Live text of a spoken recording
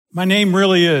My name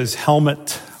really is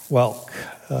Helmut Welke.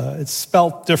 It's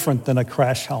spelt different than a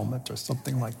crash helmet or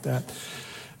something like that.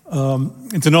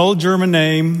 It's an old German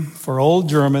name for old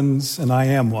Germans, and I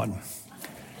am one.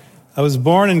 I was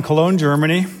born in Cologne,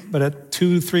 Germany, but at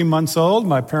 2-3 months old,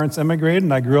 my parents emigrated,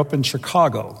 and I grew up in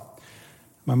Chicago.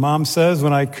 My mom says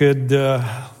when I could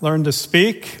learn to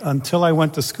speak, until I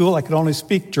went to school, I could only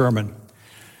speak German.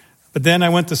 But then I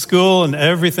went to school, and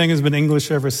everything has been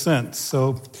English ever since.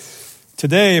 So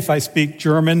today, if I speak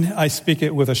German, I speak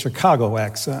it with a Chicago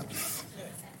accent.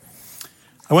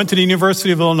 I went to the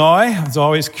University of Illinois. I was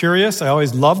always curious. I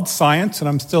always loved science, and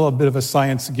I'm still a bit of a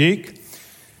science geek.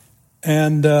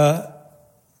 And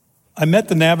I met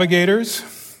the Navigators,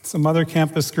 some other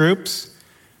campus groups,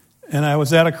 and I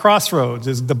was at a crossroads.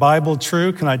 Is the Bible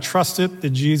true? Can I trust it?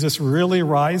 Did Jesus really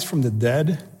rise from the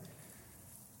dead?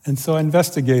 And so I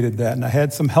investigated that, and I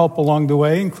had some help along the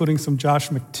way, including some Josh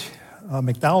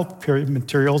McDowell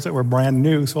materials that were brand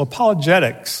new. So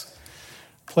apologetics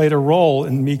played a role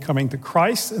in me coming to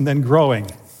Christ and then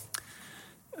growing.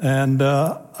 And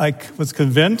I was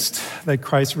convinced that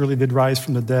Christ really did rise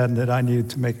from the dead and that I needed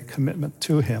to make a commitment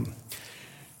to him.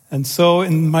 And so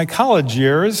in my college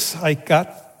years, I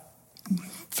got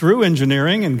through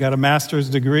engineering and got a master's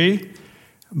degree,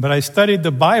 but I studied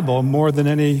the Bible more than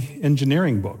any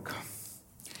engineering book.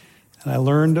 And I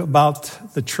learned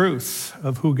about the truth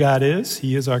of who God is.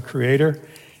 He is our creator,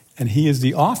 and he is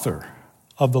the author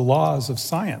of the laws of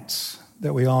science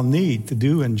that we all need to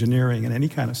do engineering and any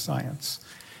kind of science.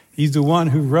 He's the one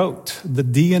who wrote the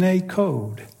DNA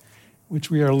code, which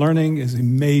we are learning is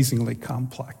amazingly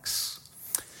complex.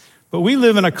 But we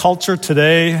live in a culture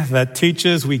today that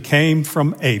teaches we came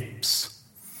from apes.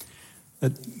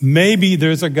 That maybe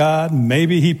there's a God,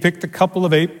 maybe he picked a couple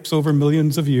of apes over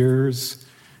millions of years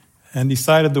and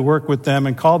decided to work with them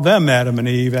and called them Adam and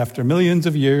Eve after millions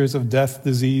of years of death,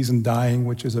 disease, and dying,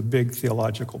 which is a big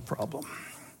theological problem.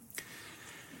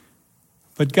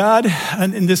 But God,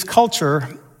 and in this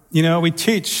culture, we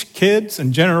teach kids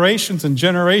and generations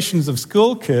of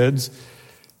school kids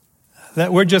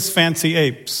that we're just fancy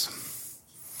apes.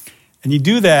 And you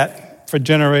do that for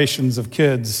generations of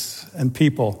kids and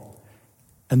people.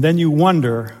 And then you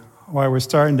wonder why we're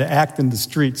starting to act in the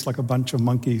streets like a bunch of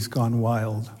monkeys gone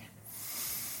wild.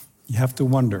 You have to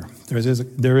wonder.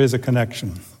 There is a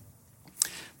connection.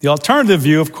 The alternative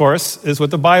view, of course, is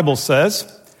what the Bible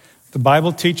says. The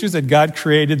Bible teaches that God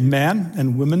created man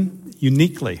and woman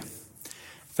uniquely.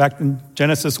 In fact, in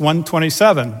Genesis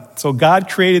 1:27, so God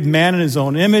created man in his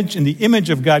own image. In the image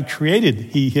of God created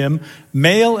he him.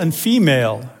 Male and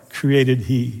female created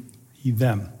he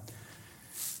them.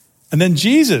 And then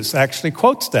Jesus actually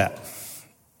quotes that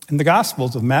in the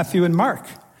Gospels of Matthew and Mark.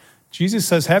 Jesus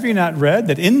says, have you not read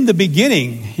that in the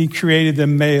beginning he created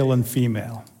them male and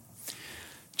female?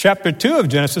 Chapter 2 of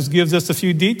Genesis gives us a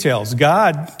few details.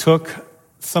 God took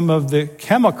some of the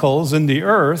chemicals in the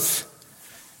earth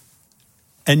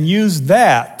and used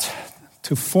that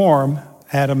to form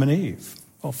Adam and Eve.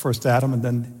 Well, first Adam and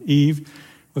then Eve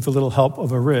with a little help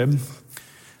of a rib.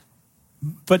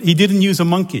 But he didn't use a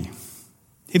monkey.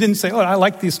 He didn't say, I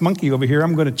like this monkey over here.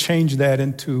 I'm going to change that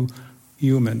into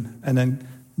human and then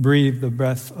breathe the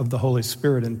breath of the Holy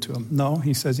Spirit into him. No,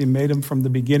 he says he made him from the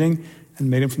beginning and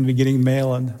made him from the beginning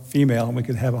male and female. And we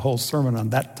could have a whole sermon on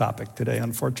that topic today,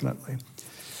 unfortunately.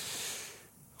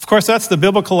 Of course, that's the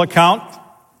biblical account.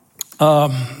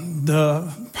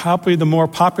 Probably the more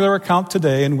popular account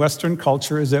today in Western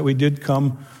culture is that we did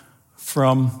come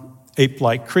from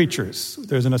ape-like creatures.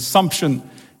 There's an assumption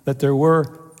that there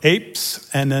were apes,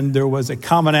 and then there was a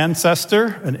common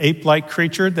ancestor, an ape-like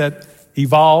creature that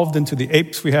evolved into the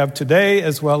apes we have today,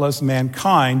 as well as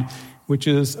mankind, which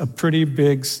is a pretty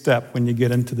big step when you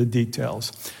get into the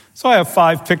details. So I have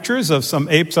 5 pictures of some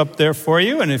apes up there for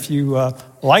you, and if you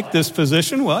like this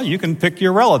position, well, you can pick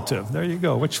your relative. There you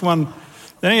go. Which one?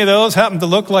 Any of those happen to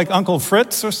look like Uncle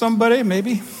Fritz or somebody,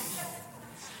 maybe?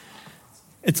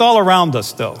 It's all around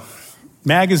us, though.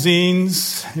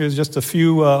 Magazines, here's just a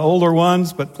few older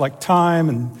ones, but like Time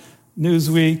and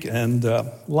Newsweek and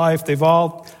Life, they've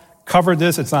all covered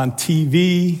this. It's on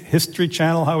TV, History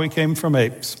Channel, how we came from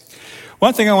apes.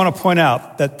 One thing I want to point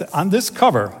out, that on this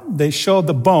cover, they show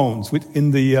the bones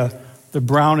in the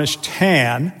brownish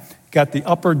tan, got the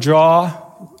upper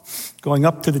jaw going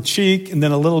up to the cheek, and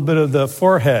then a little bit of the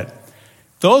forehead.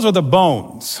 Those are the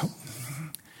bones.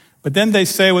 But then they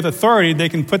say with authority, they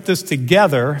can put this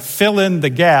together, fill in the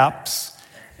gaps,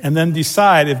 and then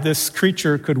decide if this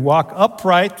creature could walk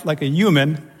upright like a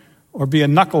human or be a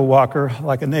knuckle walker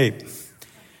like an ape.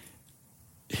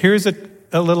 Here's a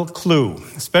a little clue,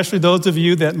 especially those of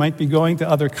you that might be going to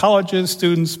other colleges,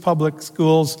 students, public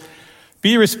schools.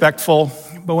 Be respectful,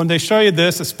 but when they show you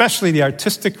this, especially the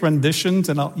artistic renditions,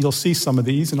 and you'll see some of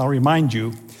these, and I'll remind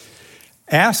you,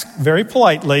 ask very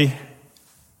politely,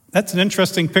 that's an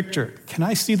interesting picture. Can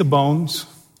I see the bones?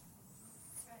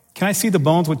 Can I see the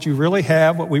bones, what you really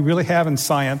have, what we really have in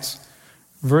science,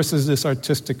 versus this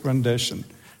artistic rendition?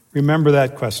 Remember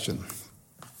that question.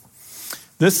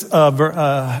 This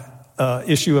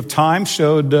issue of Time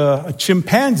showed a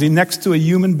chimpanzee next to a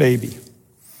human baby,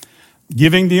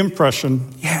 giving the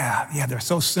impression, yeah, they're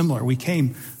so similar. We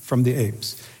came from the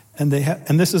apes. And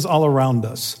this is all around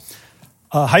us.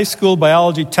 High school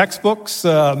biology textbooks,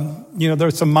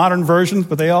 there's some modern versions,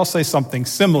 but they all say something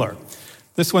similar.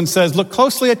 This one says, look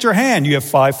closely at your hand. You have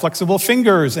 5 flexible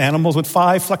fingers. Animals with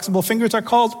 5 flexible fingers are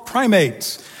called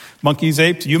primates. Monkeys,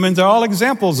 apes, humans are all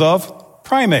examples of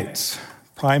primates.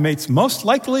 Primates most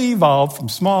likely evolved from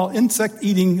small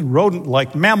insect-eating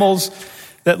rodent-like mammals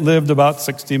that lived about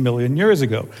 60 million years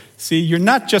ago. See, you're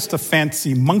not just a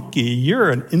fancy monkey,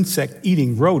 you're an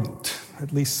insect-eating rodent,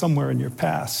 at least somewhere in your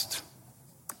past.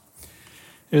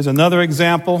 Here's another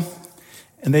example,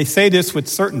 and they say this with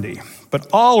certainty, but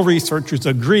all researchers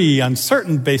agree on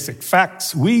certain basic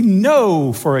facts. We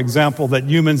know, for example, that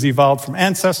humans evolved from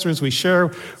ancestors we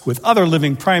share with other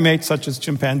living primates, such as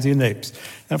chimpanzee and apes.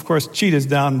 And of course, cheetah's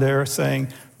down there saying,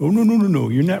 oh, no,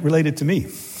 you're not related to me.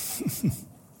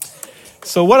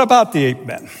 So what about the ape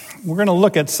men? We're going to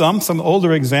look at some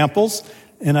older examples,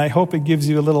 and I hope it gives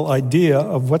you a little idea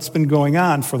of what's been going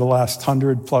on for the last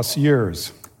 100+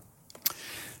 years.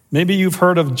 Maybe you've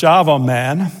heard of Java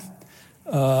Man.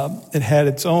 It had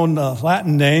its own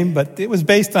Latin name, but it was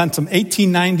based on some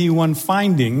 1891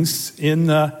 findings in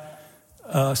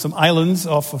some islands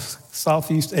off of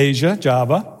Southeast Asia,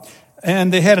 Java.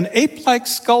 And they had an ape-like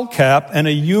skull cap and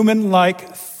a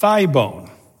human-like thigh bone.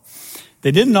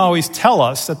 They didn't always tell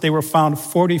us that they were found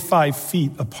 45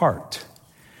 feet apart.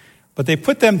 But they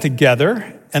put them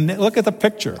together, and look at the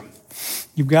picture.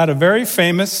 You've got a very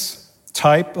famous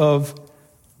type of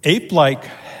ape-like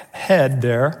head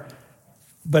there,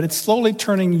 but it's slowly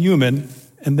turning human,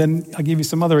 and then I'll give you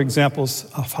some other examples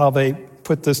of how they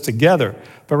put this together.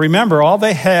 But remember, all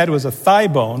they had was a thigh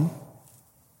bone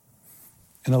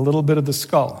and a little bit of the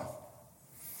skull.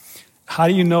 How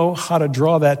do you know how to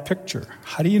draw that picture?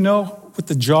 How do you know what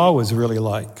the jaw was really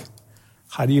like?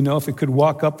 How do you know if it could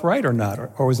walk upright or not,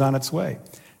 or was on its way?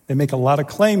 They make a lot of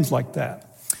claims like that.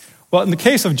 Well, in the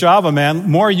case of Java Man,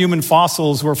 more human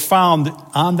fossils were found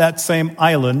on that same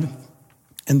island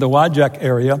in the Wajak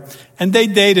area, and they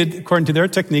dated, according to their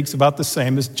techniques, about the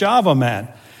same as Java Man.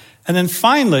 And then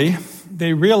finally,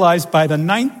 they realized by the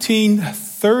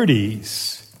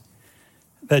 1930s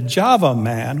that Java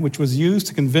Man, which was used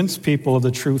to convince people of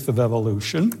the truth of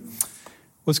evolution,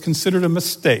 was considered a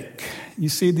mistake. You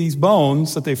see, these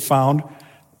bones that they found,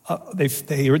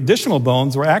 the additional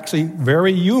bones were actually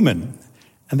very human.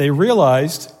 And they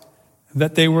realized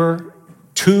that they were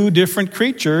 2 different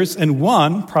creatures, and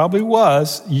one probably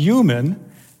was human,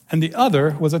 and the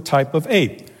other was a type of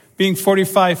ape. Being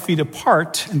 45 feet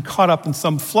apart and caught up in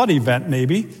some flood event,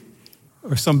 maybe,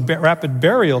 or some rapid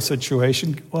burial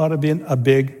situation, ought to be a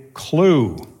big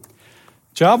clue.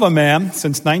 Java Man,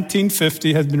 since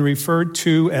 1950, has been referred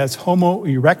to as Homo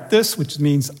erectus, which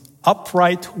means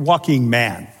upright walking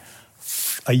man,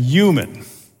 a human,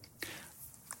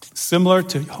 similar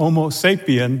to Homo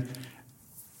sapien,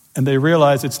 and they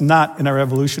realize it's not in our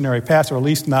evolutionary past, or at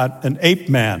least not an ape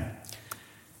man.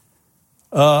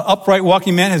 Upright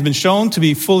walking man has been shown to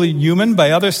be fully human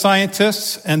by other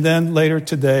scientists, and then later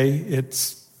today,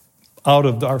 it's out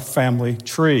of our family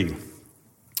tree.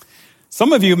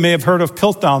 Some of you may have heard of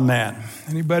Piltdown Man.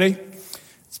 Anybody?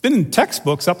 It's been in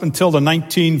textbooks up until the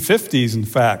 1950s, in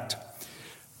fact.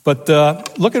 But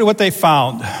look at what they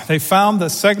found. They found the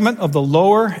segment of the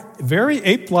lower, very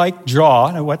ape-like jaw,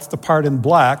 and what's the part in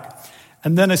black,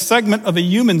 and then a segment of a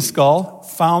human skull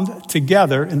found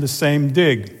together in the same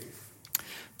dig.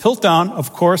 Piltdown,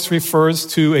 of course, refers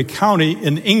to a county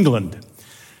in England.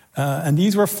 And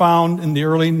these were found in the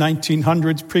early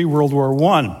 1900s, pre-World War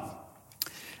I.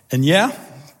 And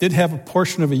did have a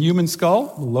portion of a human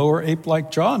skull, the lower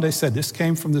ape-like jaw, and they said this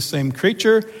came from the same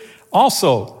creature,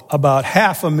 also about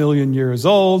 500,000 years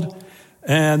old,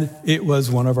 and it was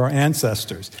one of our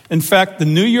ancestors. In fact, the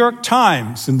New York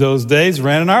Times in those days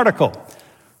ran an article,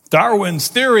 "Darwin's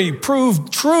theory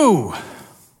proved true."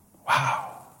 Wow.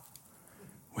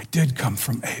 We did come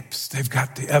from apes. They've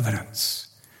got the evidence.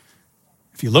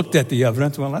 If you looked at the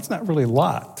evidence, well, that's not really a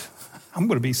lot. I'm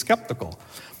going to be skeptical.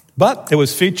 But it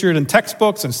was featured in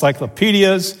textbooks,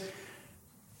 encyclopedias,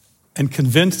 and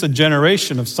convinced a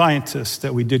generation of scientists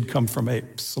that we did come from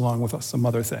apes, along with some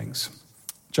other things.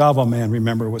 Java Man,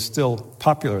 remember, was still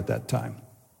popular at that time.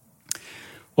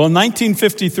 Well, in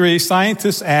 1953,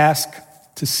 scientists asked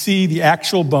to see the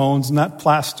actual bones, not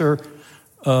plaster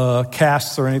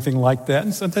casts or anything like that.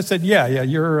 And so they said, yeah,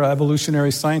 you're an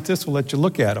evolutionary scientist, we'll let you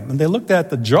look at them. And they looked at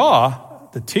the jaw,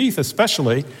 the teeth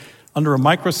especially, under a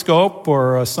microscope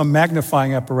or some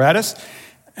magnifying apparatus,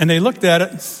 and they looked at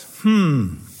it,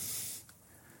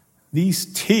 these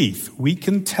teeth, we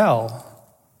can tell,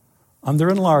 under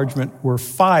enlargement, were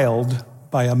filed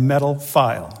by a metal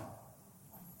file.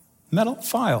 Metal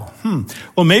file.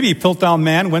 Well, maybe Piltdown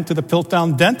Man went to the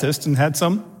Piltdown dentist and had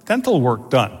some dental work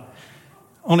done.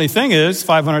 Only thing is,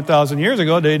 500,000 years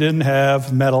ago, they didn't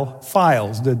have metal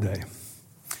files, did they?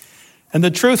 And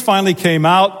the truth finally came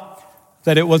out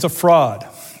that it was a fraud,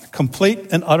 a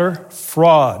complete and utter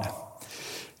fraud.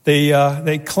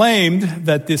 They claimed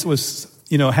that this was,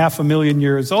 500,000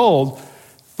 years old,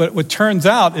 but what turns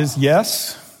out is,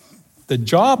 yes, the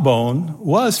jawbone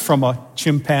was from a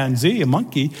chimpanzee, a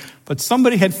monkey, but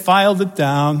somebody had filed it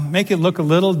down, make it look a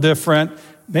little different.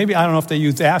 Maybe, I don't know if they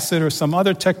used acid or some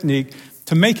other technique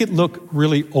to make it look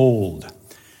really old.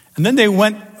 And then they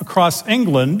went across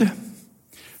England,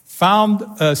 found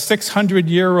a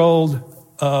 600-year-old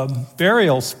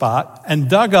burial spot, and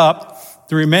dug up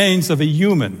the remains of a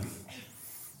human.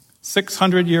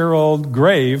 600-year-old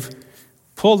grave,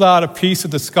 pulled out a piece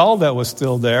of the skull that was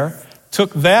still there,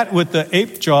 took that with the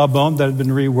ape jawbone that had been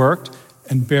reworked,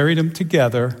 and buried them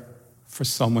together for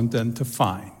someone then to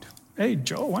find. Hey,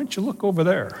 Joe, why don't you look over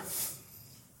there?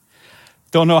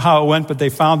 Don't know how it went, but they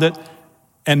found it.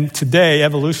 And today,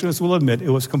 evolutionists will admit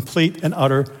it was complete and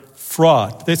utter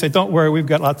fraud. They say, don't worry, we've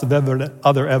got lots of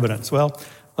other evidence. Well,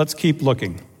 let's keep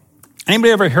looking.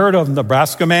 Anybody ever heard of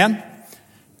Nebraska Man?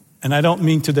 And I don't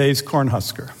mean today's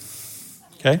Cornhusker.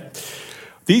 Okay?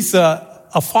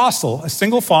 A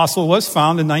single fossil was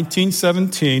found in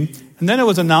 1917, and then it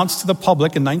was announced to the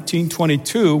public in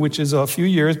 1922, which is a few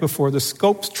years before the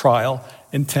Scopes trial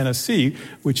in Tennessee,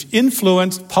 which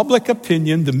influenced public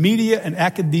opinion, the media, and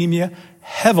academia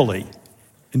heavily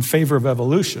in favor of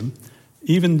evolution,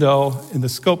 even though in the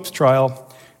Scopes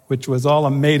trial, which was all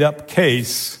a made-up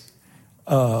case,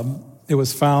 it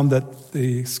was found that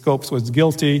the Scopes was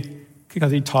guilty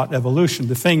because he taught evolution.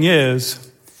 The thing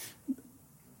is,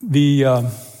 they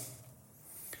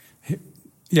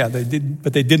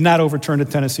did not overturn the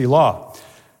Tennessee law.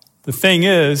 The thing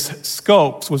is,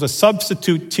 Scopes was a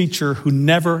substitute teacher who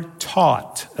never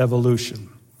taught evolution.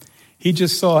 He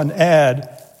just saw an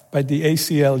ad by the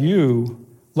ACLU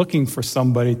looking for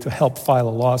somebody to help file a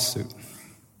lawsuit.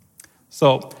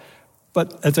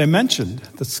 But as I mentioned,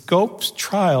 the Scopes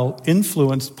trial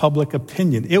influenced public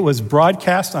opinion. It was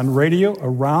broadcast on radio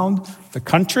around the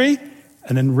country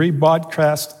and then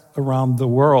rebroadcast around the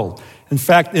world. In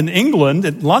fact, in England,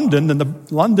 in London, in the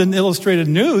London Illustrated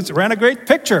News, it ran a great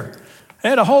picture. They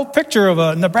had a whole picture of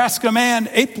a Nebraska Man,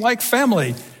 ape-like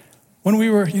family when we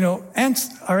were,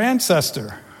 our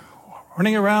ancestor,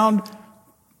 running around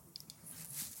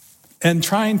and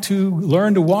trying to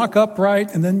learn to walk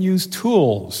upright and then use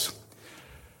tools.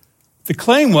 The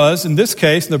claim was, in this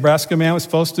case, Nebraska Man was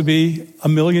supposed to be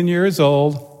 1 million years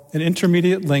old, an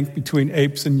intermediate link between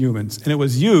apes and humans. And it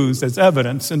was used as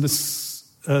evidence in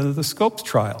the Scopes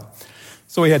trial.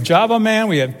 So we had Java Man,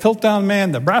 we had Piltdown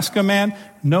Man, Nebraska Man.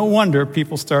 No wonder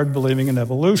people started believing in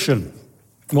evolution.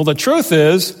 Well, the truth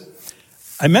is,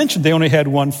 I mentioned they only had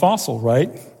one fossil, right?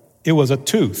 It was a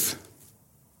tooth.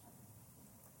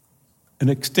 An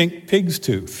extinct pig's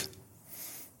tooth.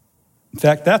 In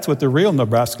fact, that's what the real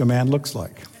Nebraska Man looks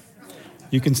like.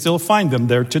 You can still find them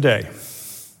there today.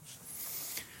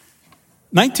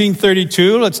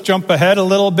 1932, let's jump ahead a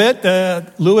little bit.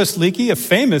 Louis Leakey, a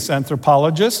famous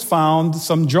anthropologist, found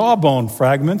some jawbone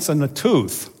fragments in a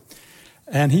tooth.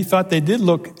 And he thought they did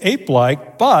look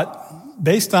ape-like, but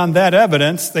based on that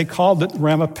evidence, they called it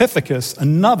Ramapithecus,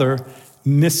 another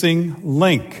missing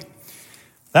link.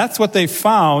 That's what they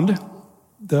found,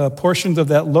 the portions of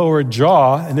that lower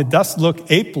jaw, and it does look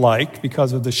ape-like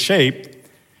because of the shape,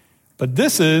 but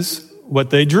this is what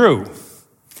they drew.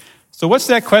 So what's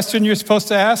that question you're supposed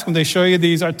to ask when they show you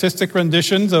these artistic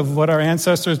renditions of what our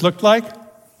ancestors looked like?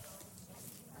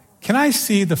 Can I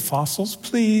see the fossils,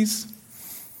 please?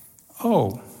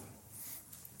 Oh,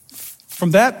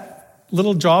 from that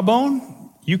little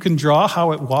jawbone, you can draw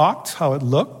how it walked, how it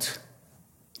looked.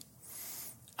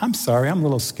 I'm sorry, I'm a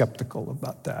little skeptical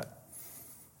about that.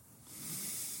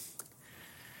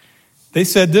 They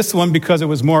said this one, because it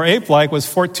was more ape-like, was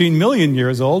 14 million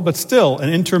years old, but still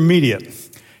an intermediate.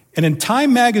 And in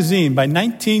Time magazine, by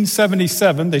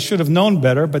 1977, they should have known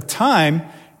better, but Time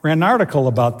ran an article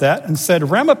about that and said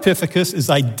Ramapithecus is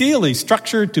ideally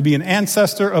structured to be an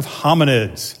ancestor of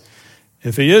hominids.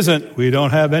 If he isn't, we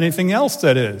don't have anything else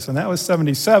that is. And that was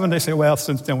 77. They say, well,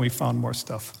 since then we found more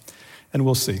stuff. And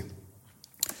we'll see.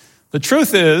 The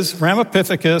truth is,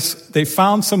 Ramapithecus, they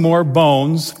found some more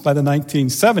bones by the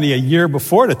 1970, a year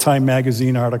before the Time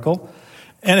magazine article,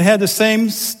 and it had the same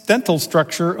dental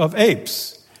structure of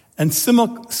apes and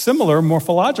similar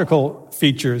morphological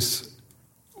features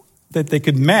that they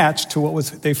could match to what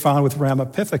they found with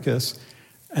Ramapithecus.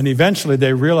 And eventually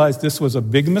they realized this was a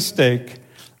big mistake.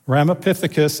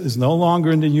 Ramapithecus is no longer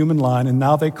in the human line, and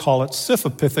now they call it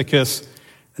Scyphopithecus,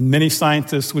 and many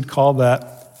scientists would call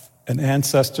that an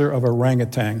ancestor of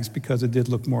orangutans because it did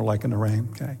look more like an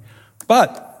orangutan.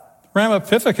 But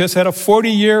Ramapithecus had a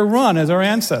 40-year run as our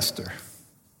ancestor,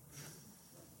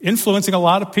 influencing a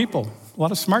lot of people, a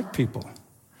lot of smart people.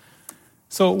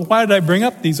 So why did I bring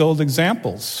up these old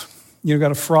examples? You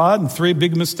got a fraud and 3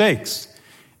 big mistakes.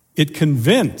 It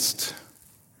convinced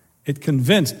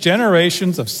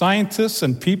generations of scientists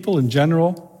and people in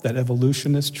general that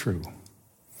evolution is true.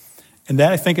 And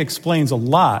that, I think, explains a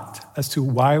lot as to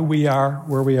why we are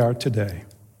where we are today.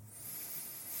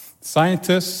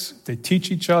 Scientists, they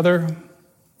teach each other,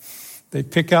 they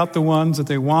pick out the ones that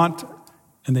they want,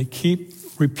 and they keep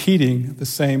repeating the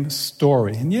same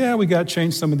story. And yeah, we got to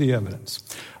change some of the evidence.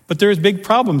 But there's big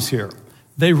problems here.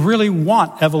 They really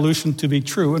want evolution to be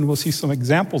true, and we'll see some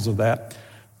examples of that.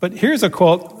 But here's a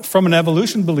quote from an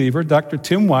evolution believer, Dr.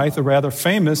 Tim Wyeth, a rather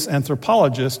famous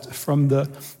anthropologist from the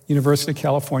University of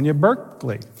California,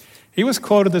 Berkeley. He was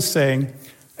quoted as saying,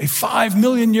 a 5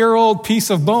 million year old piece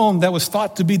of bone that was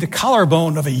thought to be the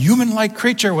collarbone of a human-like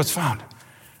creature was found.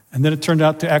 And then it turned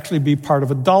out to actually be part of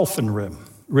a dolphin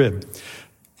rib.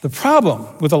 The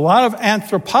problem with a lot of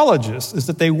anthropologists is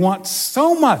that they want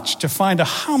so much to find a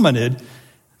hominid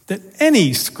that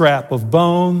any scrap of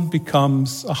bone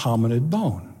becomes a hominid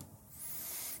bone.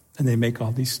 And they make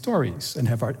all these stories and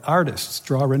have artists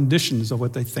draw renditions of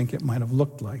what they think it might have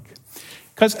looked like.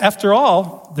 Because after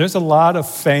all, there's a lot of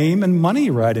fame and money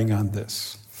riding on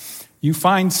this. You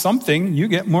find something, you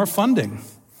get more funding.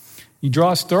 You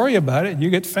draw a story about it, you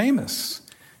get famous.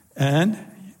 And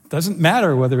it doesn't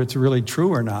matter whether it's really true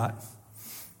or not.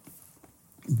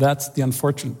 That's the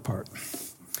unfortunate part.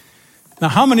 Now,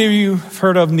 how many of you have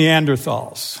heard of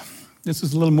Neanderthals? This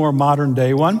is a little more modern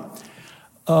day one.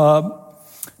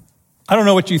 I don't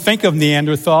know what you think of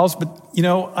Neanderthals, but,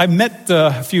 I met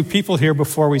a few people here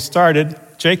before we started.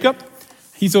 Jacob,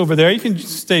 he's over there. You can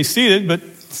stay seated, but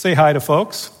say hi to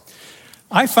folks.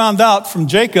 I found out from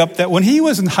Jacob that when he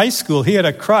was in high school, he had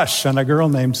a crush on a girl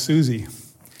named Susie.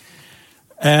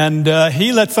 And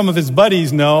he let some of his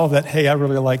buddies know that, hey, I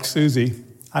really like Susie.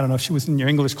 I don't know if she was in your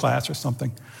English class or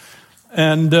something.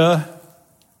 And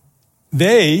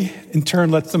they, in turn,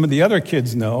 let some of the other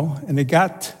kids know, and they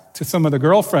got to some of the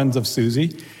girlfriends of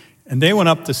Susie, and they went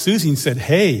up to Susie and said,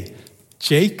 hey,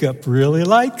 Jacob really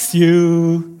likes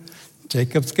you.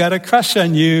 Jacob's got a crush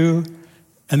on you.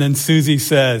 And then Susie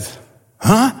says,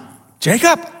 huh?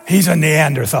 Jacob? He's a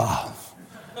Neanderthal.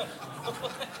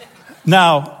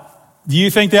 Now, do you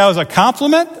think that was a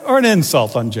compliment or an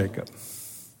insult on Jacob?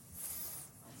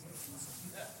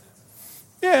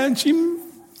 Yeah, and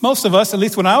most of us, at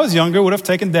least when I was younger, would have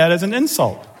taken that as an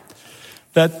insult.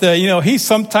 That, he's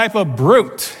some type of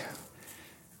brute.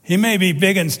 He may be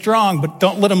big and strong, but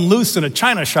don't let him loose in a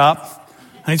china shop.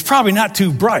 And he's probably not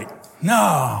too bright.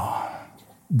 No.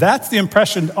 That's the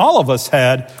impression all of us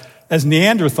had as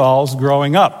Neanderthals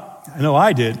growing up. I know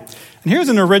I did. And here's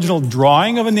an original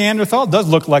drawing of a Neanderthal. It does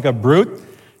look like a brute,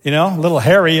 a little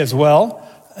hairy as well.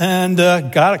 And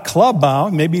got a club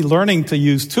bound, maybe learning to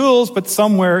use tools, but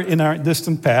somewhere in our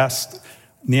distant past,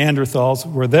 Neanderthals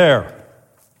were there.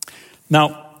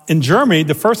 Now, in Germany,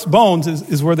 the first bones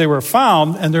is where they were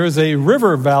found, and there is a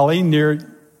river valley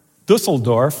near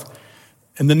Dusseldorf,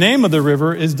 and the name of the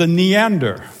river is the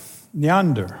Neander.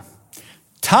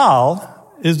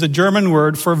 Tal is the German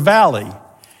word for valley,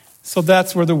 so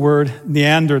that's where the word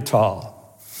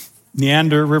Neanderthal,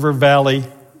 Neander River Valley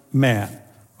man,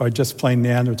 or just plain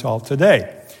Neanderthal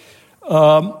today.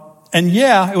 And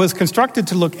yeah, it was constructed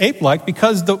to look ape-like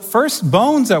because the first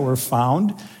bones that were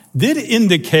found did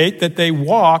indicate that they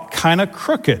walk kind of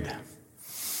crooked.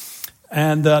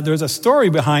 And there's a story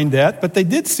behind that, but they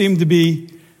did seem to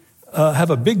have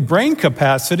a big brain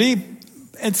capacity.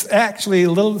 It's actually a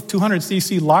little 200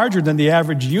 cc larger than the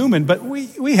average human, but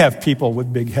we have people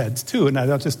with big heads too, and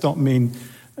I just don't mean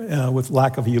with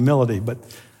lack of humility, but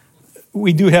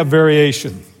we do have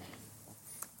variation.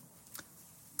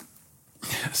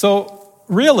 So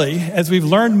really, as we've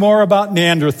learned more about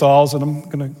Neanderthals, and I'm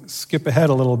going to skip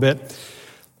ahead a little bit,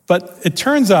 but it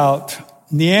turns out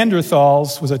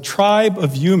Neanderthals was a tribe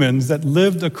of humans that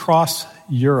lived across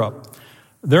Europe.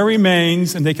 Their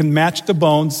remains, and they can match the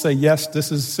bones, say, yes,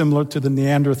 this is similar to the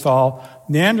Neanderthal.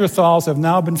 Neanderthals have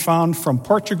now been found from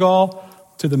Portugal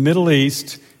to the Middle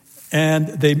East, and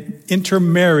they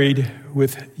intermarried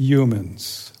with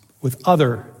humans, with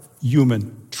other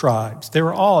human tribes. They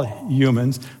were all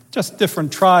humans, just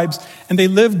different tribes, and they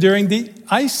lived during the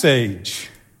Ice Age.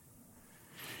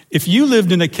 If you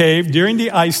lived in a cave during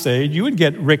the Ice Age, you would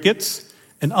get rickets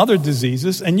and other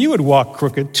diseases, and you would walk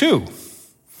crooked too.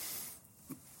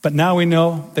 But now we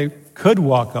know they could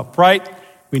walk upright.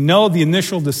 We know the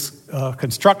initial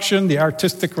construction, the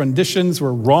artistic renditions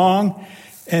were wrong.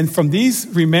 And from these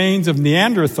remains of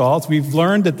Neanderthals, we've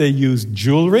learned that they used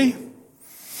jewelry,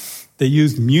 they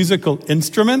used musical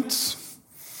instruments,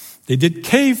 they did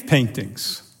cave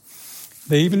paintings.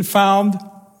 They even found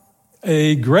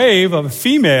a grave of a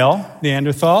female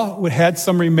Neanderthal who had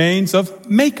some remains of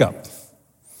makeup.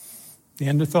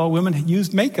 Neanderthal women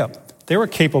used makeup. They were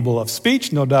capable of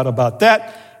speech, no doubt about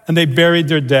that, and they buried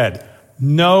their dead.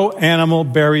 No animal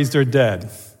buries their dead.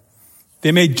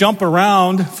 They may jump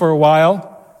around for a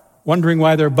while, wondering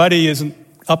why their buddy isn't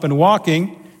up and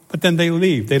walking, but then they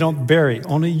leave. They don't bury.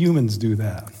 Only humans do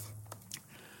that.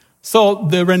 So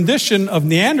the rendition of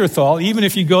Neanderthal, even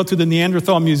if you go to the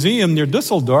Neanderthal Museum near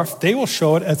Dusseldorf, they will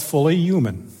show it as fully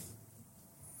human,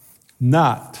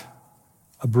 not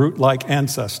a brute-like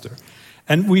ancestor.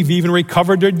 And we've even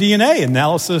recovered their DNA.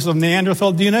 Analysis of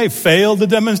Neanderthal DNA failed to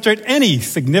demonstrate any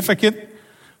significant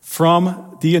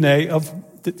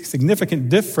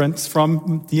difference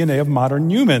from DNA of modern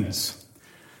humans.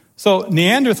 So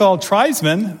Neanderthal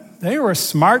tribesmen, they were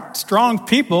smart, strong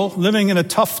people living in a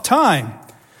tough time.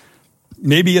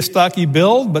 Maybe a stocky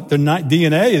build, but their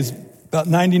DNA is about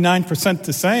 99%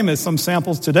 the same as some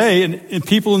samples today. And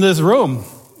people in this room,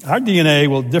 our DNA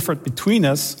will differ between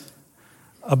us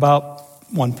about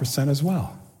 1% as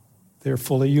well. They're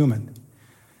fully human.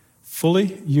 Fully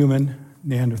human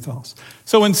Neanderthals.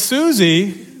 So when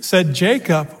Susie said,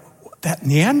 Jacob, that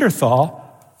Neanderthal,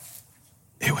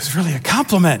 it was really a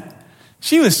compliment.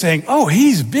 She was saying, oh,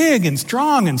 he's big and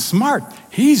strong and smart.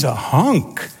 He's a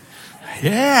hunk.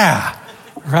 Yeah,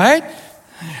 right?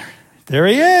 There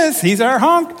he is. He's our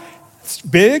hunk.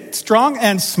 Big, strong,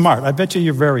 and smart. I bet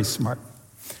you're very smart.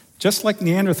 Just like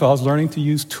Neanderthals learning to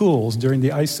use tools during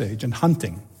the Ice Age and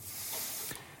hunting.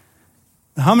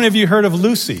 Now, how many of you heard of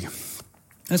Lucy?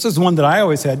 This is one that I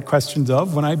always had questions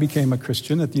of when I became a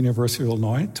Christian at the University of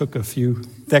Illinois. It took a few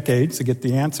decades to get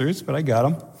the answers, but I got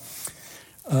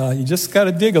them. You just got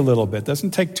to dig a little bit.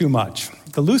 Doesn't take too much.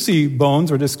 The Lucy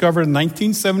bones were discovered in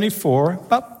 1974.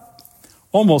 About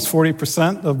almost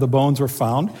 40% of the bones were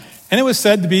found. And it was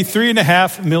said to be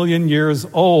 3.5 million years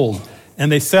old.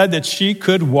 And they said that she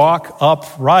could walk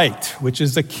upright, which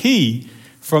is the key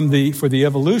for the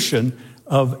evolution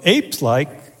of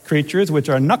apes-like creatures, which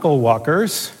are knuckle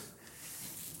walkers,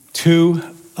 to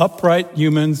upright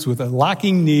humans with a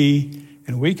locking knee,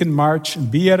 and we can march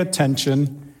and be at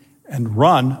attention and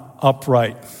run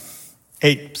upright.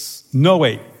 Apes. No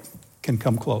ape can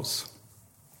come close.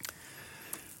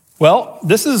 Well,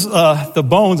 this is the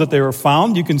bones that they were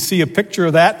found. You can see a picture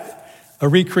of that. A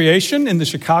recreation in the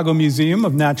Chicago Museum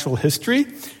of Natural History.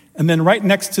 And then right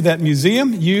next to that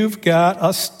museum, you've got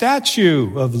a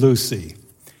statue of Lucy.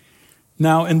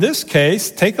 Now, in this case,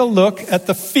 take a look at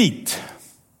the feet.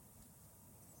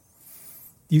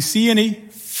 You see any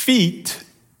feet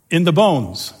in the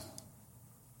bones?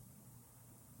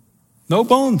 No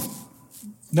bones,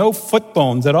 no foot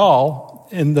bones at all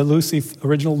in the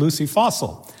original Lucy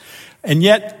fossil. And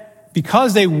yet,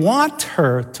 because they want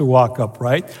her to walk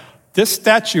upright, this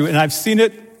statue, and I've seen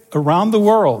it around the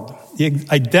world, the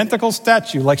identical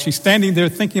statue, like she's standing there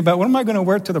thinking about, what am I going to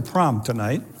wear to the prom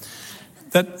tonight?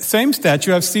 That same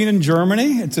statue I've seen in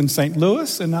Germany. It's in St.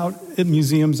 Louis and out in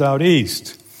museums out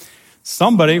east.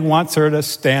 Somebody wants her to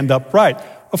stand upright.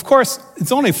 Of course,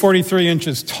 it's only 43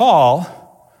 inches tall,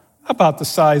 about the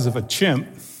size of a chimp.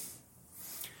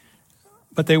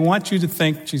 But they want you to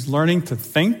think she's learning to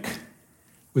think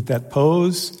with that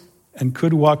pose and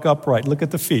could walk upright. Look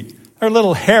at the feet. They're a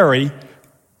little hairy,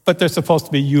 but they're supposed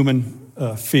to be human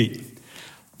feet.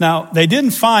 Now, they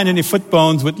didn't find any foot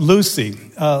bones with Lucy.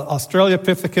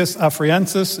 Australopithecus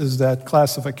afriensis is that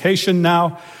classification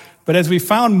now. But as we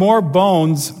found more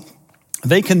bones,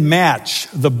 they can match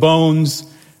the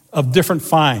bones of different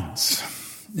finds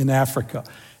in Africa.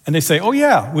 And they say, oh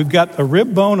yeah, we've got a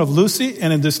rib bone of Lucy,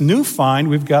 and in this new find,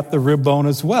 we've got the rib bone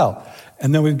as well.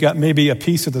 And then we've got maybe a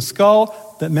piece of the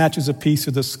skull, that matches a piece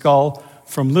of the skull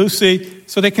from Lucy.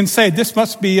 So they can say this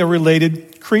must be a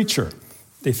related creature.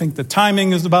 They think the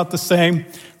timing is about the same.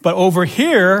 But over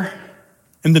here,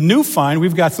 in the new find,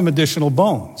 we've got some additional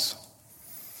bones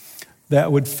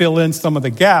that would fill in some of the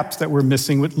gaps that we're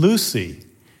missing with Lucy.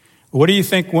 What do you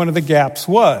think one of the gaps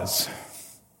was?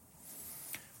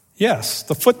 Yes,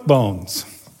 the foot bones.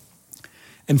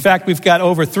 In fact, we've got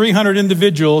over 300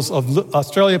 individuals of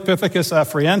Australopithecus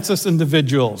afarensis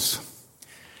individuals.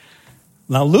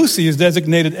 Now, Lucy is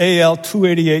designated AL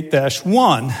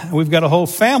 288-1, and we've got a whole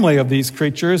family of these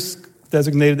creatures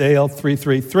designated AL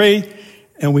 333,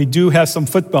 and we do have some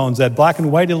foot bones. That black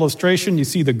and white illustration, you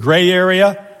see the gray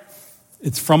area,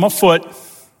 it's from a foot,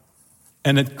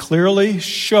 and it clearly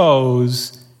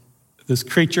shows this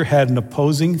creature had an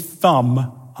opposing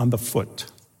thumb on the foot.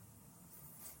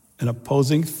 An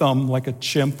opposing thumb like a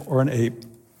chimp or an ape.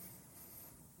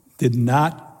 Did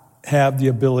not have the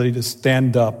ability to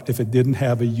stand up if it didn't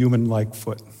have a human-like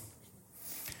foot.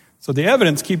 So the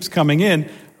evidence keeps coming in,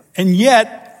 and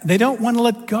yet they don't want to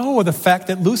let go of the fact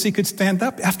that Lucy could stand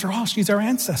up. After all, she's our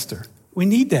ancestor. We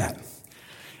need that.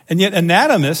 And yet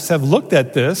anatomists have looked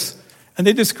at this, and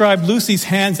they describe Lucy's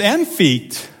hands and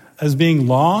feet as being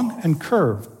long and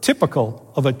curved,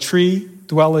 typical of a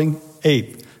tree-dwelling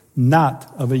ape,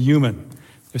 not of a human.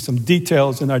 There's some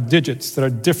details in our digits that are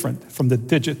different from the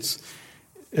digits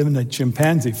in a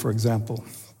chimpanzee, for example.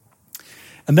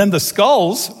 And then the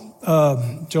skulls,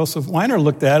 Joseph Weiner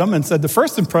looked at them and said the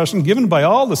first impression given by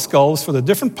all the skulls for the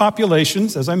different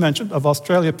populations, as I mentioned, of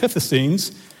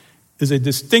Australopithecines is a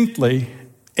distinctly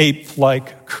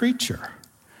ape-like creature.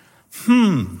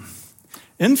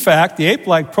 In fact, the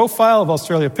ape-like profile of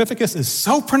Australopithecus is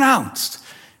so pronounced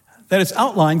that its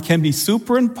outline can be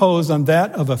superimposed on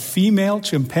that of a female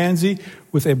chimpanzee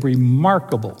with a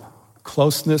remarkable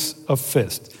closeness of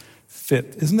fit.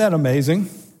 Isn't that amazing?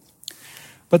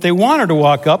 But they want her to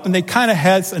walk up, and they kind of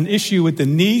had an issue with the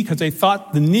knee because they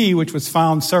thought the knee, which was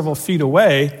found several feet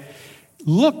away,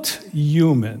 looked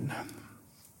human.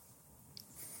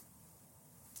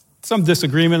 Some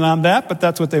disagreement on that, but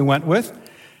that's what they went with.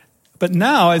 But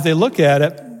now, as they look at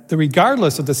it,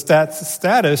 regardless of the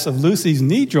status of Lucy's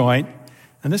knee joint,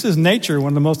 and this is Nature, one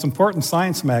of the most important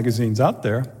science magazines out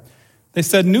there, they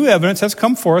said new evidence has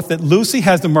come forth that Lucy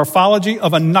has the morphology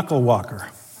of a knuckle walker.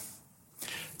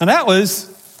 Now that was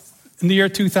in the year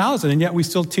 2000, and yet we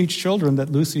still teach children that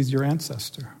Lucy's your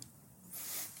ancestor,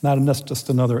 not just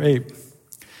another ape.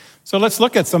 So let's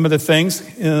look at some of the things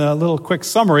in a little quick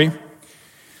summary.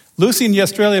 Lucy and the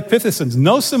Australopithecines,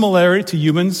 no similarity to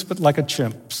humans, but like a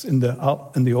chimp in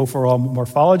the overall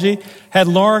morphology, had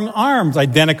long arms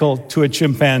identical to a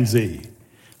chimpanzee,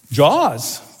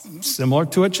 jaws similar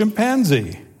to a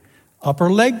chimpanzee, upper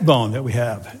leg bone that we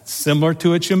have similar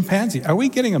to a chimpanzee. Are we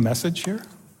getting a message here?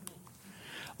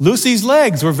 Lucy's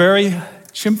legs were very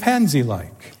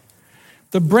chimpanzee-like.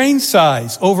 The brain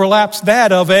size overlaps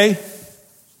that of a,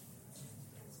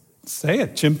 say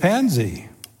it, chimpanzee.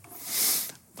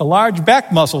 The large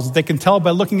back muscles, they can tell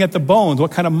by looking at the bones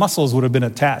what kind of muscles would have been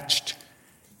attached.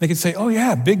 They can say, oh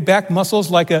yeah, big back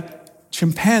muscles like a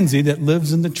chimpanzee that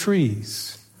lives in the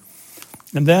trees.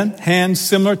 And then hands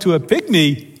similar to a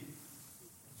pygmy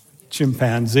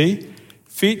chimpanzee.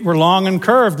 Feet were long and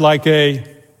curved like a,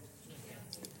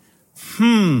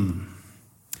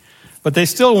 But they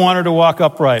still want her to walk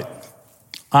upright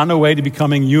on the way to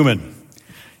becoming human.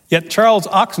 Yet Charles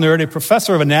Oxnard, a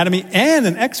professor of anatomy and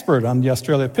an expert on the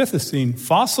Australopithecine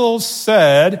fossils,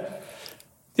 said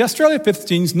the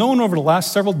Australopithecines, known over the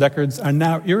last several decades, are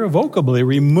now irrevocably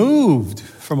removed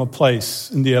from a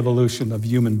place in the evolution of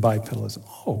human bipedalism.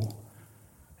 Oh,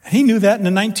 he knew that in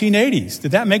the 1980s.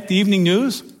 Did that make the evening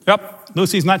news? Yep,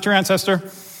 Lucy's not your ancestor.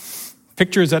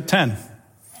 Pictures at 10.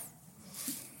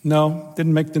 No,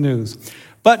 didn't make the news.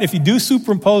 But if you do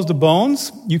superimpose the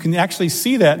bones, you can actually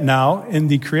see that now in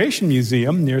the Creation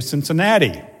Museum near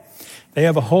Cincinnati. They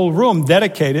have a whole room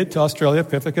dedicated to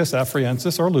Australopithecus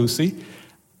afarensis, or Lucy,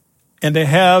 and they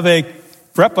have a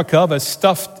replica of a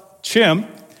stuffed chimp,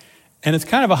 and it's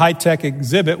kind of a high-tech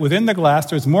exhibit. Within the glass,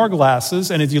 there's more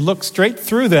glasses, and as you look straight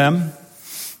through them,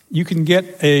 you can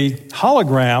get a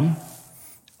hologram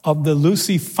of the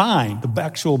Lucy find, the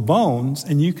actual bones,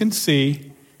 and you can see,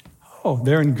 oh,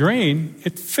 there in green,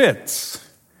 it fits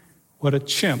what a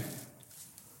chimp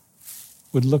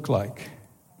would look like.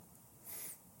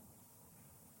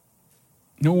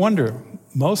 No wonder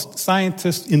most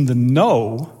scientists in the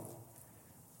know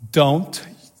don't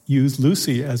use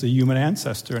Lucy as a human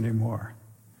ancestor anymore.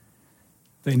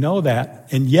 They know that,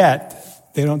 and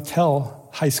yet they don't tell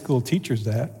high school teachers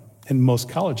that, and most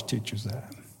college teachers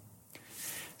that.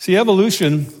 See,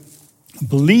 evolution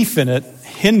belief in it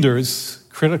hinders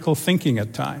critical thinking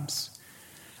at times.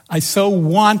 I so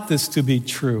want this to be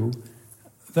true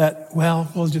that,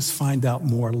 well, we'll just find out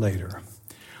more later.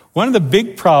 One of the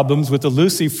big problems with the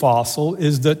Lucy fossil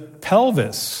is the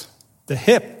pelvis, the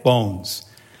hip bones.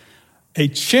 A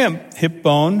chimp hip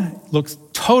bone looks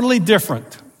totally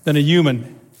different than a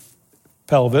human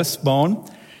pelvis bone,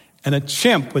 and a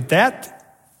chimp with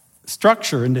that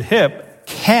structure in the hip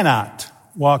cannot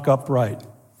walk upright.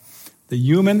 The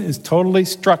human is totally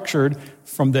structured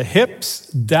from the hips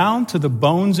down to the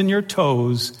bones in your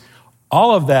toes.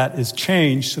 All of that is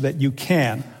changed so that you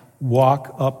can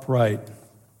walk upright.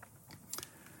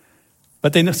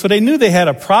 But they knew they had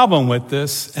a problem with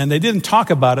this, and they didn't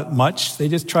talk about it much. They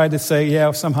just tried to say,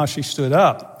 yeah, somehow she stood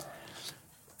up.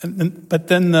 But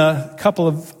then a couple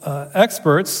of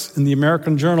experts in the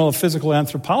American Journal of Physical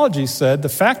Anthropology said the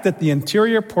fact that the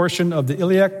interior portion of the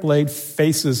iliac blade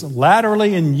faces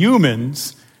laterally in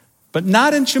humans, but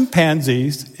not in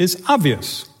chimpanzees, is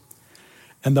obvious.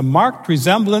 And the marked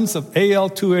resemblance of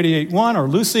AL2881 or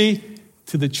Lucy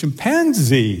to the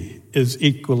chimpanzee is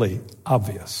equally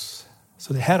obvious.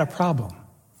 So they had a problem.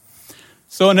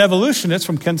 So an evolutionist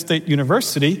from Kent State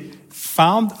University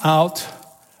found out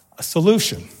a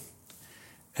solution.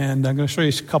 And I'm going to show you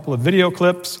a couple of video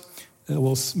clips.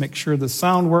 We'll make sure the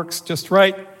sound works just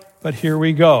right, but here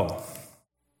we go.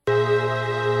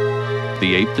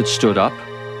 The ape that stood up,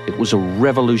 it was a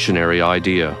revolutionary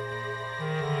idea.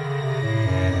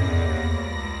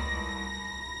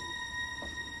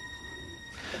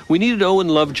 We needed Owen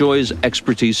Lovejoy's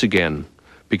expertise again,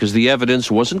 because the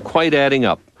evidence wasn't quite adding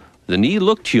up. The knee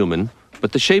looked human,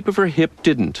 but the shape of her hip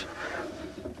didn't.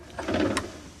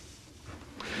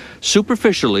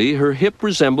 Superficially, her hip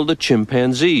resembled a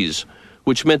chimpanzee's,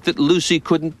 which meant that Lucy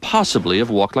couldn't possibly have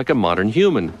walked like a modern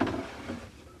human.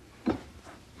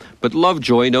 But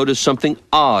Lovejoy noticed something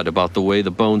odd about the way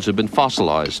the bones had been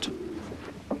fossilized.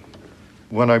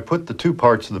 When I put the two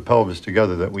parts of the pelvis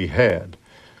together that we had,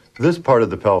 this part of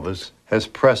the pelvis has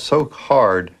pressed so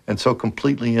hard and so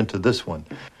completely into this one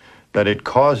that it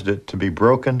caused it to be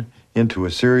broken into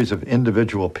a series of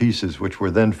individual pieces which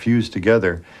were then fused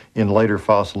together in later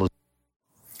fossilization.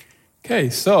 Okay,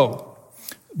 so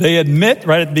they admit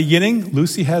right at the beginning,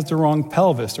 Lucy has the wrong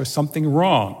pelvis. There's something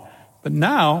wrong. But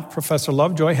now Professor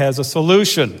Lovejoy has a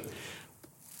solution.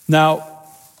 Now,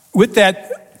 with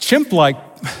that chimp-like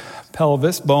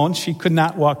pelvis bone, she could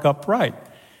not walk upright.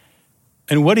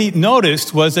 And what he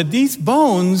noticed was that these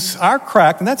bones are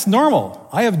cracked, and that's normal.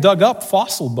 I have dug up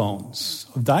fossil bones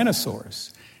of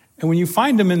dinosaurs. And when you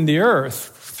find them in the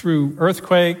earth through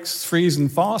earthquakes, freeze and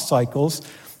thaw cycles,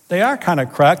 they are kind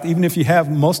of cracked, even if you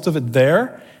have most of it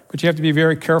there. But you have to be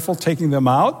very careful taking them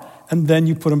out, and then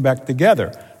you put them back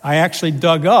together. I actually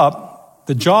dug up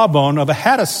the jawbone of a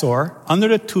hadrosaur under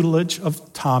the tutelage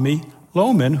of Tommy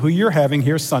Lohman, who you're having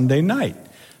here Sunday night.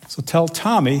 So tell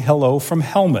Tommy hello from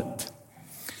Helmut.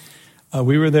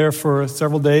 We were there for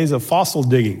several days of fossil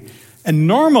digging. And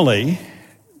normally,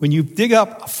 when you dig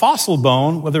up a fossil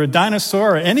bone, whether a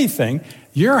dinosaur or anything,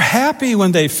 you're happy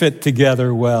when they fit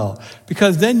together well,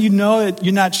 because then you know that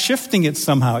you're not shifting it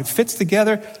somehow. It fits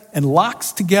together and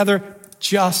locks together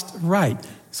just right.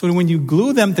 So when you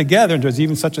glue them together, and there's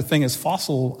even such a thing as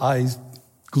fossilized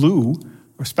glue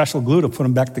or special glue to put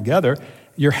them back together,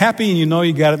 you're happy and you know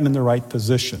you got them in the right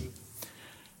position.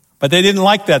 But they didn't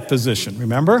like that position,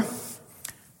 remember?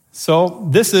 So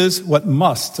this is what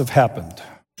must have happened.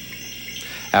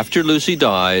 After Lucy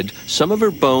died, some of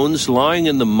her bones lying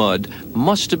in the mud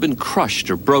must have been crushed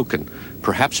or broken,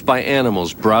 perhaps by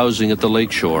animals browsing at the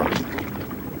lakeshore.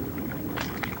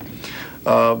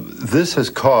 This has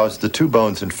caused the two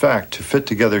bones, in fact, to fit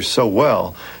together so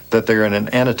well that they're in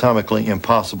an anatomically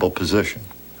impossible position.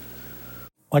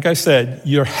 Like I said,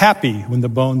 you're happy when the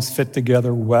bones fit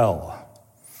together well.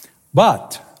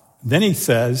 But then he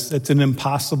says it's an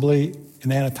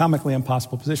anatomically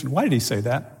impossible position. Why did he say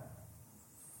that?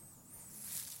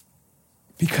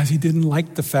 Because he didn't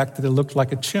like the fact that it looked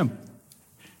like a chimp.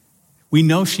 We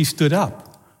know she stood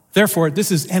up. Therefore,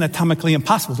 this is anatomically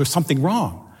impossible. There's something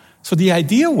wrong. So the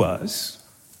idea was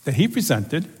that he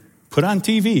presented, put on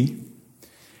TV,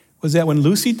 was that when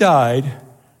Lucy died,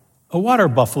 a water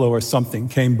buffalo or something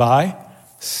came by,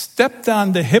 stepped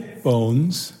on the hip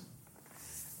bones,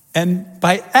 and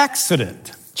by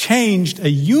accident changed a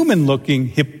human-looking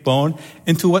hip bone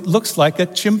into what looks like a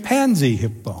chimpanzee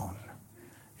hip bone.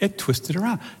 It twisted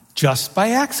around just by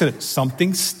accident.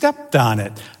 Something stepped on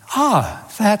it.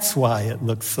 That's why it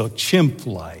looks so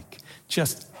chimp-like.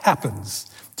 Just happens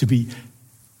to be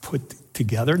put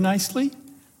together nicely,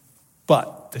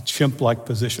 but the chimp-like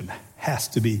position has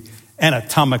to be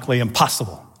anatomically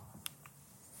impossible.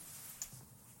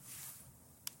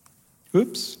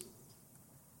 Oops.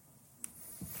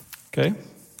 Okay.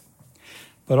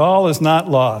 But all is not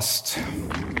lost.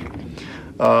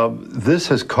 This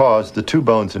has caused the two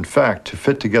bones, in fact, to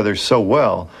fit together so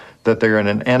well that they're in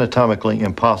an anatomically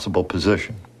impossible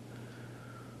position.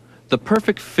 The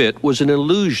perfect fit was an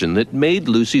illusion that made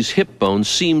Lucy's hip bone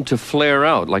seem to flare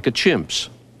out like a chimp's.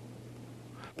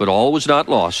 But all was not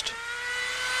lost.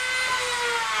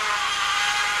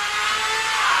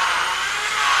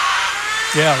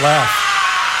 Yeah, laugh.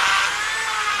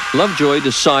 Lovejoy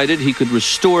decided he could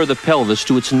restore the pelvis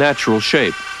to its natural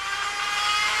shape.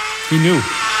 He knew.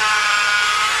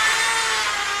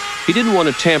 He didn't want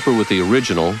to tamper with the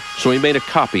original, so he made a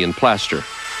copy in plaster.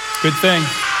 Good thing.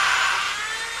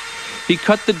 He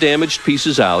cut the damaged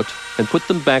pieces out and put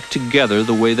them back together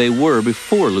the way they were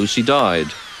before Lucy died.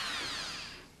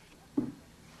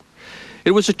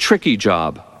 It was a tricky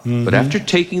job, but after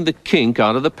taking the kink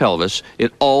out of the pelvis,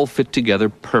 it all fit together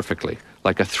perfectly,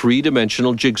 like a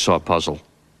three-dimensional jigsaw puzzle.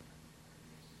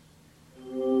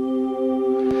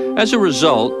 As a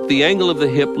result, the angle of the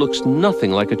hip looks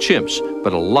nothing like a chimp's,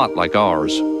 but a lot like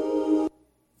ours.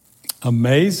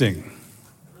 Amazing.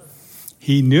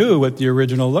 He knew what the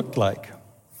original looked like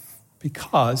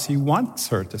because he wants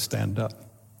her to stand up.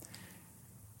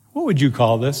 What would you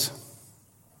call this?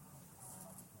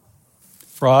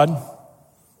 Fraud?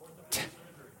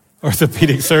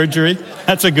 Orthopedic surgery?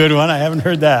 That's a good one. I haven't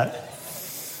heard that.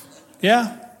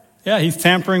 Yeah, he's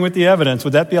tampering with the evidence.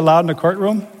 Would that be allowed in a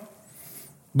courtroom?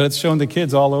 But it's shown to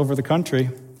kids all over the country.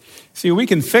 See, we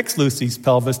can fix Lucy's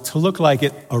pelvis to look like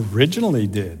it originally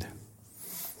did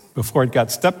before it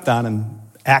got stepped on and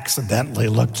accidentally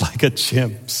looked like a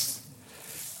chimp's.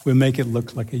 We make it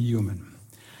look like a human.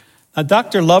 Now,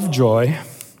 Dr. Lovejoy,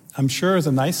 I'm sure, is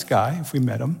a nice guy if we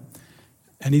met him,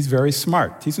 and he's very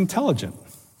smart. He's intelligent.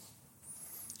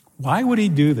 Why would he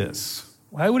do this?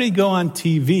 Why would he go on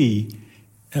TV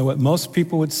and what most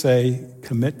people would say,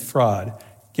 commit fraud,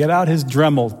 get out his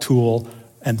Dremel tool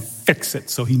and fix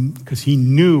it because he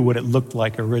knew what it looked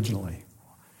like originally?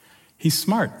 He's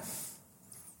smart.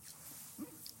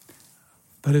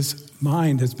 But his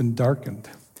mind has been darkened.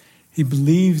 He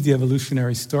believes the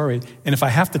evolutionary story, and if I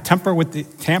have to tamper with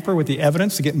the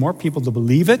evidence to get more people to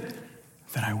believe it,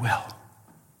 then I will.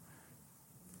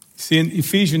 See, in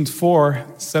Ephesians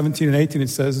 4:17 and 18, it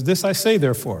says, "This I say,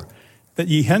 therefore, that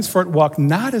ye henceforth walk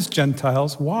not as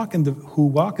Gentiles, who walk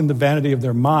in the vanity of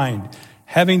their mind,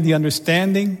 having the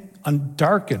understanding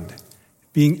undarkened,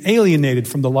 being alienated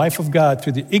from the life of God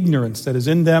through the ignorance that is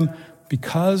in them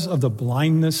because of the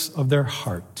blindness of their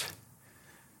heart."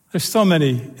 There's so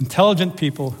many intelligent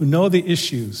people who know the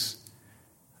issues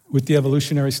with the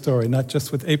evolutionary story, not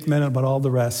just with ape men, but all the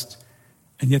rest,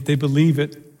 and yet they believe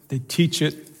it, they teach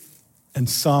it, and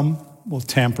some will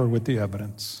tamper with the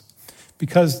evidence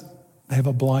because they have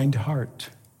a blind heart.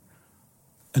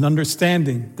 An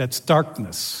understanding that's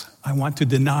darkness. I want to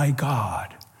deny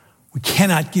God. We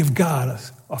cannot give God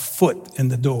a foot in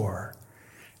the door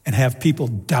and have people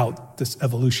doubt this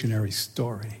evolutionary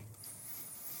story.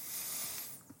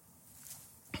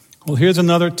 Well, here's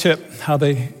another tip how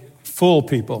they fool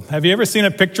people. Have you ever seen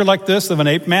a picture like this of an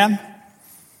ape man?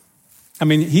 I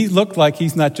mean, he looked like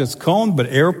he's not just combed, but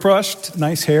airbrushed,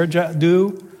 nice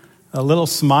hairdo, a little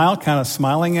smile, kind of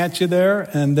smiling at you there.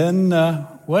 And then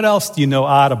what else do you know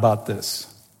odd about this?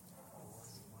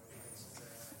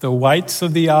 The whites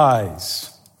of the eyes.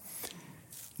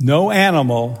 No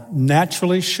animal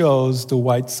naturally shows the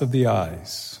whites of the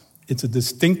eyes. It's a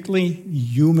distinctly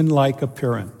human-like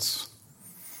appearance.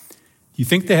 You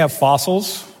think they have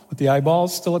fossils with the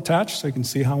eyeballs still attached so you can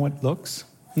see how it looks?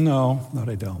 No,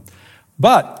 they don't.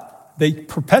 But they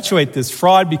perpetuate this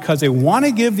fraud because they want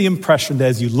to give the impression that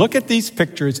as you look at these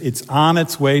pictures, it's on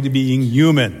its way to being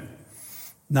human.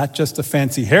 Not just a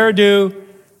fancy hairdo,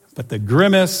 but the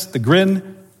grimace, the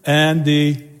grin, and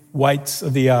the whites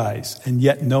of the eyes. And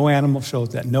yet no animal shows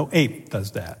that. No ape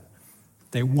does that.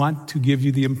 They want to give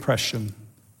you the impression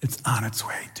it's on its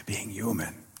way to being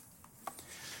human.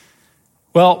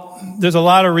 Well, there's a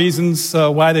lot of reasons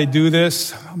why they do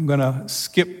this. I'm going to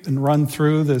skip and run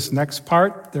through this next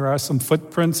part. There are some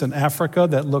footprints in Africa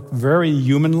that look very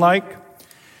human-like.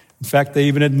 In fact, they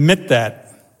even admit that.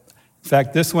 In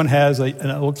fact, this one has it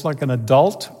looks like an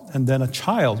adult and then a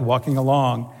child walking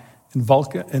along in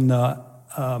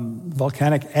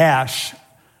volcanic ash,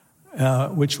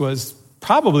 which was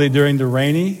probably during the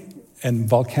rainy and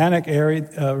volcanic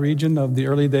area region of the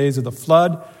early days of the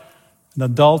flood. An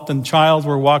adult and child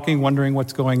were walking, wondering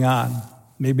what's going on.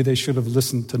 Maybe they should have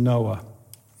listened to Noah.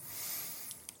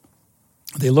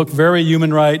 They look very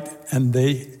human-like, and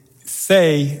they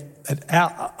say that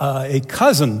a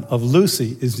cousin of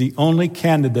Lucy is the only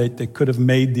candidate that could have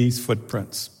made these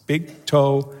footprints. Big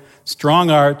toe, strong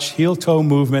arch, heel-toe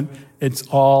movement, it's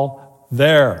all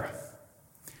there.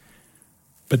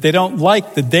 But they don't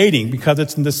like the dating because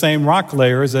it's in the same rock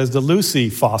layers as the Lucy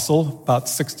fossil, about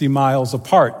 60 miles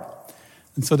apart.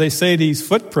 And so they say these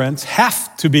footprints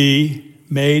have to be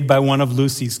made by one of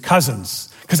Lucy's cousins,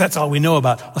 because that's all we know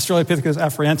about Australopithecus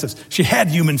afarensis. She had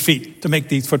human feet to make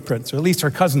these footprints, or at least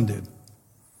her cousin did.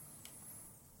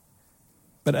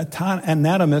 But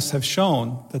anatomists have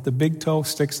shown that the big toe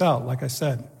sticks out, like I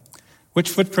said. Which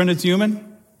footprint is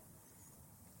human?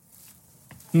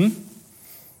 The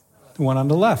one on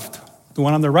the left. The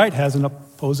one on the right has an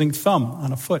opposing thumb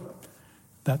on a foot.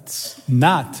 That's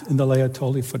not in the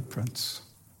Laetoli footprints.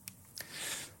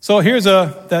 So here's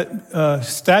that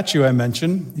statue I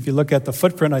mentioned. If you look at the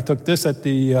footprint, I took this at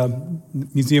the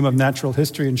Museum of Natural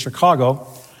History in Chicago.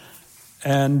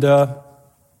 And,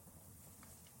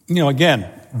 again,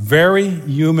 very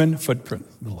human footprint.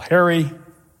 A little hairy,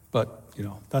 but,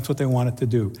 that's what they wanted to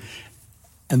do.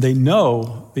 And they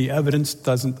know the evidence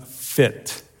doesn't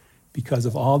fit because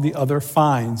of all the other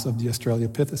finds of the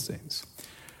Australopithecines.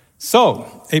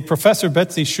 So, a Professor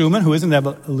Betsy Schumann, who is an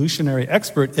evolutionary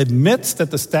expert, admits that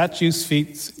the statue's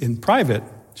feet in private,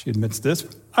 she admits this,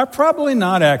 are probably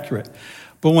not accurate.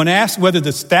 But when asked whether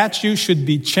the statue should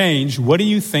be changed, what do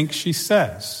you think she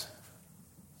says?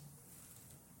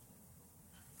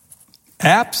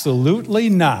 Absolutely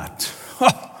not.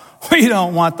 We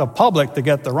don't want the public to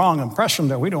get the wrong impression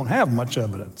that we don't have much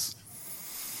evidence.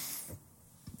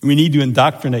 We need to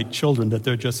indoctrinate children that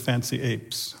they're just fancy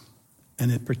apes.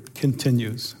 And it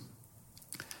continues.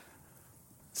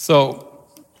 So,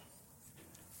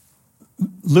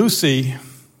 Lucy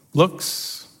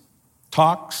looks,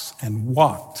 talks, and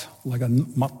walked like a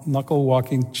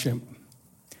knuckle-walking chimp.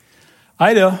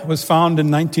 Ida was found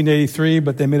in 1983,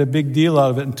 but they made a big deal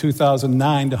out of it in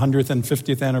 2009, the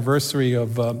 150th anniversary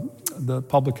of the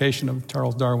publication of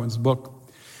Charles Darwin's book.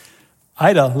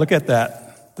 Ida, look at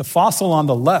that. The fossil on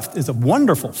the left is a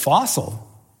wonderful fossil.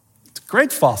 It's a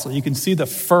great fossil. You can see the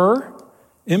fur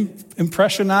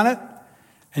impression on it,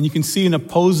 and you can see an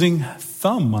opposing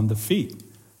thumb on the feet.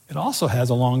 It also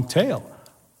has a long tail.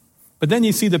 But then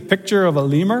you see the picture of a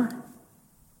lemur.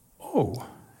 Oh,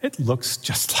 it looks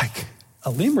just like a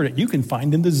lemur that you can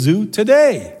find in the zoo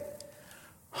today.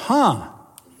 But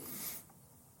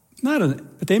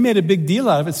they made a big deal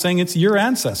out of it, saying it's your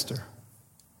ancestor.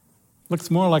 Looks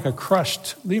more like a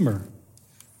crushed lemur.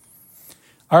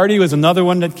 Artie was another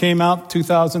one that came out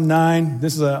 2009.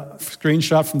 This is a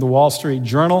screenshot from the Wall Street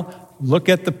Journal. Look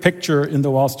at the picture in the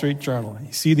Wall Street Journal.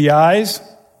 You see the eyes?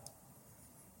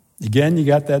 Again, you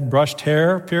got that brushed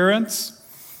hair appearance.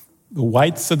 The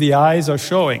whites of the eyes are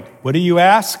showing. What do you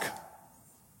ask?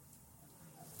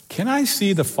 Can I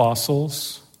see the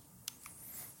fossils?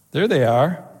 There they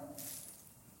are.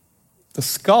 The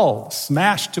skull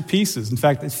smashed to pieces. In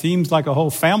fact, it seems like a whole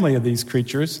family of these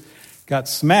creatures got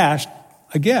smashed,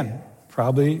 again,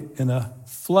 probably in a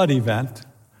flood event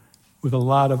with a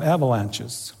lot of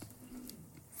avalanches.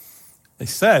 They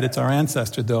said it's our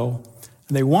ancestor, though,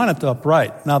 and they want it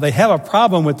upright. Now, they have a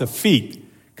problem with the feet,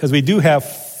 because we do have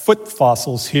foot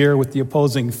fossils here with the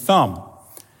opposing thumb.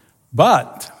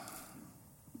 But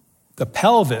the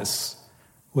pelvis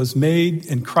was made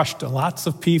and crushed to lots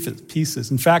of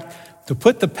pieces. In fact, to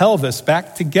put the pelvis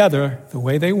back together the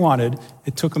way they wanted,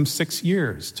 it took them 6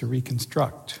 years to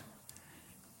reconstruct.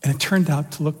 And it turned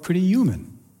out to look pretty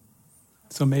human.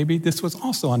 So maybe this was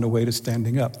also on the way to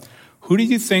standing up. Who do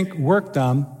you think worked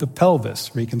on the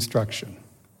pelvis reconstruction?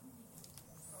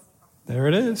 There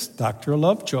it is, Dr.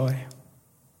 Lovejoy.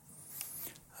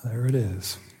 There it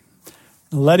is.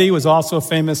 Letty was also a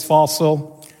famous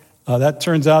fossil. That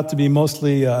turns out to be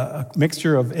mostly a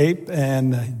mixture of ape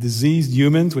and diseased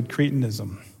humans with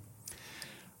cretinism.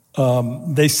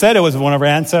 They said it was one of our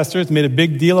ancestors, made a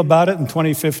big deal about it in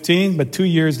 2015, but 2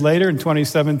 years later, in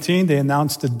 2017, they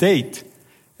announced a date,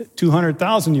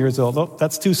 200,000 years old. Oh,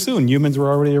 that's too soon. Humans were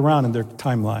already around in their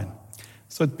timeline.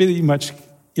 So it's pretty much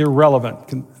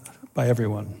irrelevant by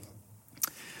everyone.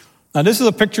 Now, this is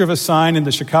a picture of a sign in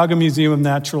the Chicago Museum of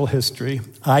Natural History.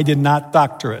 I did not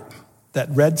doctor it. That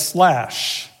red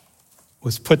slash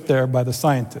was put there by the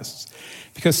scientists.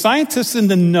 Because scientists in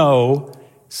the know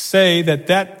say that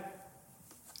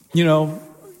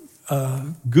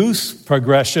goose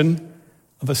progression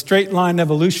of a straight line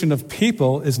evolution of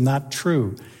people is not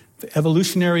true. The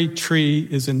evolutionary tree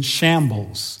is in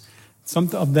shambles.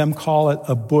 Some of them call it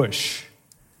a bush.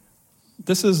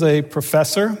 This is a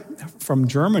professor from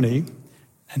Germany,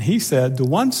 And he said, the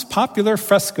once popular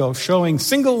fresco showing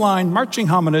single-line marching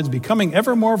hominids becoming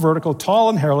ever more vertical, tall,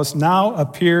 and hairless now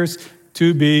appears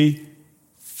to be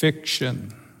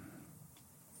fiction.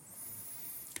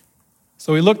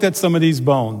 So we looked at some of these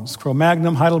bones.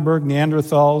 Cro-Magnon, Heidelberg,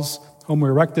 Neanderthals, Homo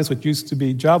erectus, which used to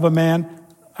be Java man,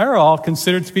 are all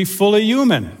considered to be fully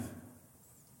human,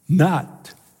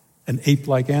 not an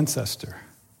ape-like ancestor.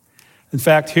 In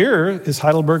fact, here is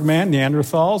Heidelberg man,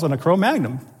 Neanderthals, and a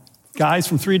Cro-Magnon. Guys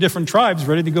from 3 different tribes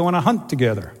ready to go on a hunt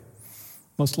together,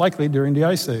 most likely during the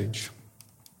Ice Age.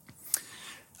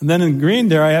 And then in green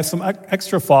there, I have some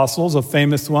extra fossils of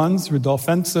famous ones,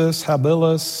 Rudolfensis,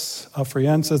 Habilis,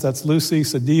 Afriensis, that's Lucy,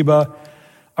 Sediba,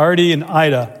 Artie, and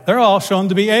Ida. They're all shown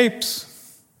to be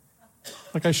apes,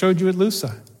 like I showed you at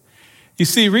Lusa. You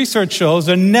see, research shows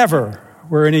there never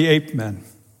were any ape men.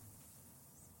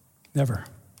 Never.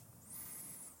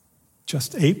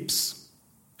 Just apes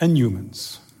and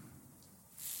humans.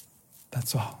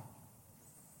 That's all.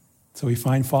 So we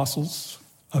find fossils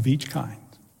of each kind.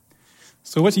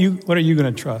 So what are you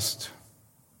going to trust?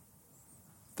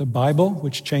 The Bible,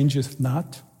 which changeth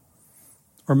not?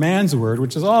 Or man's word,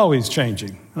 which is always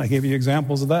changing? And I gave you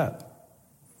examples of that.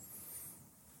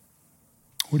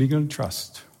 What are you going to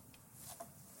trust?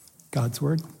 God's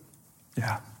word?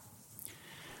 Yeah.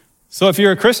 So if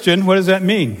you're a Christian, what does that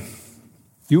mean?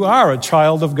 You are a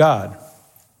child of God.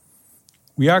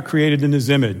 We are created in his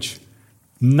image,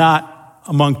 not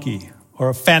a monkey or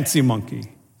a fancy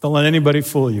monkey. Don't let anybody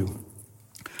fool you.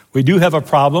 We do have a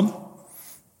problem.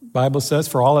 The Bible says,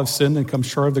 for all have sinned and come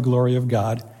short of the glory of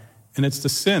God. And it's the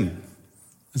sin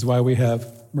is why we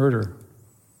have murder,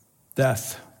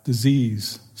 death,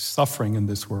 disease, suffering in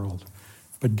this world.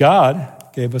 But God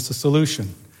gave us a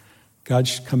solution. God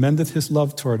commendeth his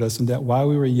love toward us, and that while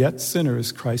we were yet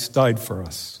sinners, Christ died for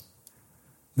us.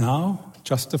 Now,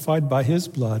 justified by his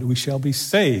blood, we shall be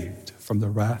saved from the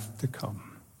wrath to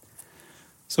come.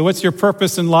 So what's your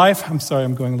purpose in life? I'm sorry,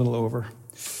 I'm going a little over.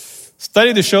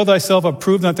 Study to show thyself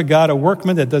approved unto God, a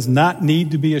workman that does not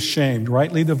need to be ashamed,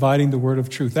 rightly dividing the word of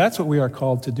truth. That's what we are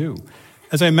called to do.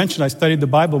 As I mentioned, I studied the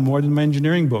Bible more than my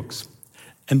engineering books.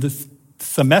 And the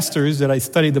semesters that I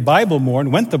studied the Bible more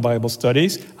and went to Bible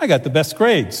studies, I got the best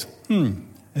grades.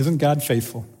 Isn't God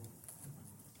faithful?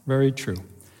 Very true.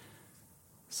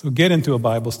 So get into a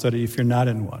Bible study if you're not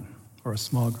in one, or a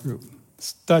small group.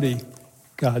 Study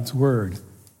God's word,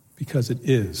 because it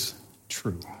is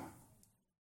true.